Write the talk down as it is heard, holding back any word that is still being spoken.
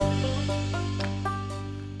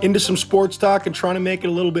Into some sports talk and trying to make it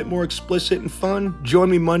a little bit more explicit and fun? Join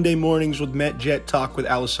me Monday mornings with Met Jet Talk with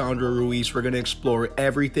Alessandro Ruiz. We're going to explore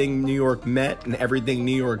everything New York Met and everything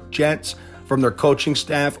New York Jets, from their coaching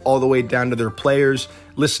staff all the way down to their players.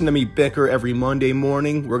 Listen to me bicker every Monday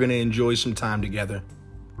morning. We're going to enjoy some time together.